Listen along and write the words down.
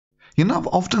I've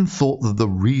often thought that the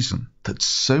reason that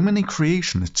so many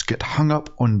creationists get hung up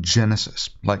on Genesis,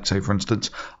 like say for instance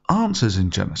answers in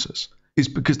Genesis, is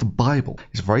because the Bible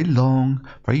is a very long,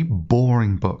 very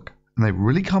boring book, and they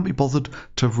really can't be bothered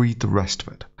to read the rest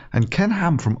of it. And Ken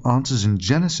Ham from Answers in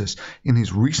Genesis, in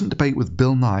his recent debate with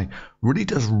Bill Nye, really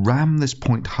does ram this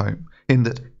point home, in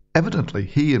that evidently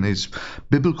he and his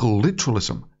biblical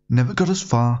literalism never got as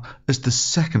far as the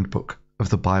second book of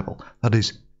the Bible, that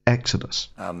is, Exodus.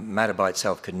 Matter by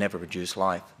itself could never produce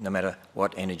life, no matter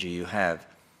what energy you have.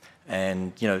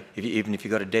 And, even if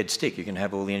you've got a dead stick, you can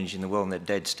have all the energy in the world in that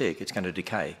dead stick, it's going to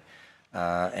decay.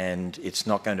 And it's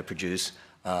not going to produce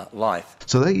life.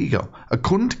 So there you go.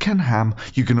 According to Ken Ham,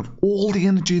 you can have all the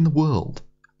energy in the world,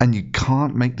 and you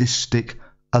can't make this stick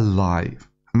alive.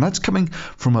 And that's coming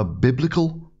from a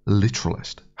biblical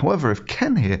literalist. However, if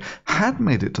Ken here had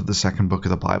made it to the second book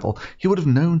of the Bible, he would have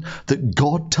known that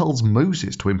God tells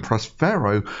Moses to impress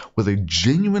Pharaoh with a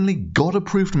genuinely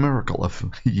God-approved miracle of,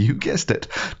 you guessed it,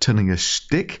 turning a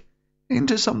stick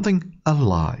into something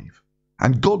alive.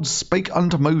 And God spake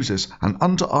unto Moses and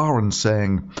unto Aaron,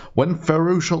 saying, When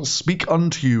Pharaoh shall speak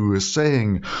unto you,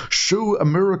 saying, Show a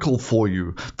miracle for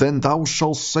you, then thou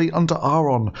shalt say unto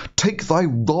Aaron, Take thy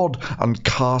rod and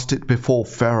cast it before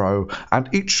Pharaoh, and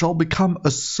it shall become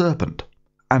a serpent.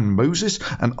 And Moses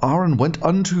and Aaron went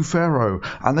unto Pharaoh,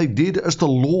 and they did as the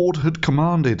Lord had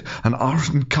commanded. And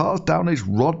Aaron cast down his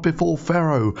rod before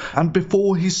Pharaoh and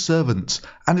before his servants,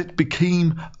 and it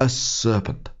became a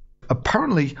serpent.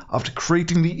 Apparently, after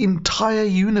creating the entire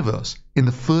universe in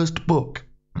the first book,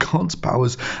 God's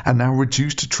powers are now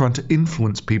reduced to trying to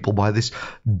influence people by this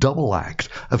double act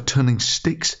of turning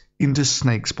sticks into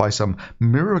snakes by some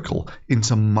miracle in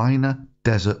some minor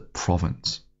desert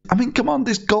province. I mean, come on,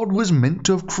 this God was meant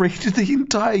to have created the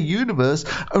entire universe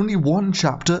only one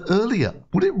chapter earlier.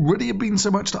 Would it really have been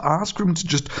so much to ask for him to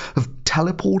just have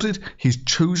teleported his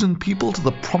chosen people to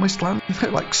the promised land,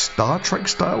 like Star Trek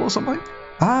style or something?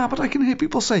 But I can hear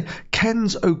people say,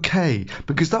 Ken's okay,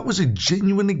 because that was a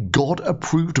genuinely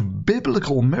God-approved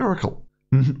biblical miracle.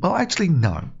 Well, actually,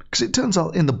 no, because it turns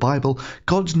out in the Bible,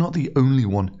 God's not the only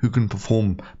one who can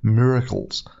perform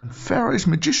miracles. Pharaoh's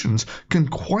magicians can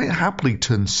quite happily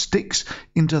turn sticks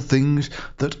into things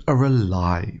that are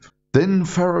alive. Then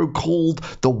Pharaoh called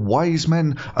the wise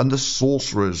men and the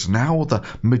sorcerers, now the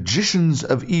magicians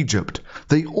of Egypt.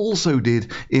 They also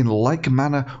did in like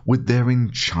manner with their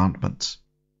enchantments.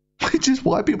 Which is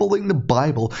why people think the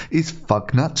Bible is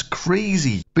fucknuts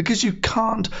crazy, because you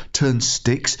can't turn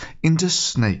sticks into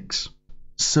snakes.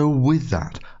 So with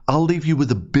that, I'll leave you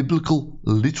with a biblical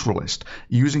literalist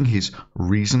using his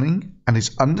reasoning and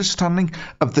his understanding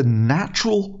of the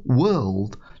natural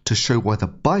world to show why the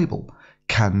Bible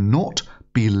cannot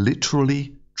be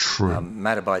literally true.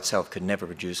 Matter by itself could never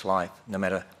produce life, no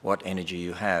matter what energy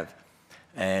you have.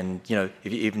 And,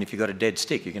 even if you've got a dead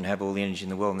stick, you can have all the energy in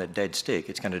the world in that dead stick,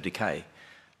 it's going to decay.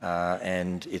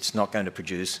 And it's not going to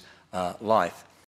produce life.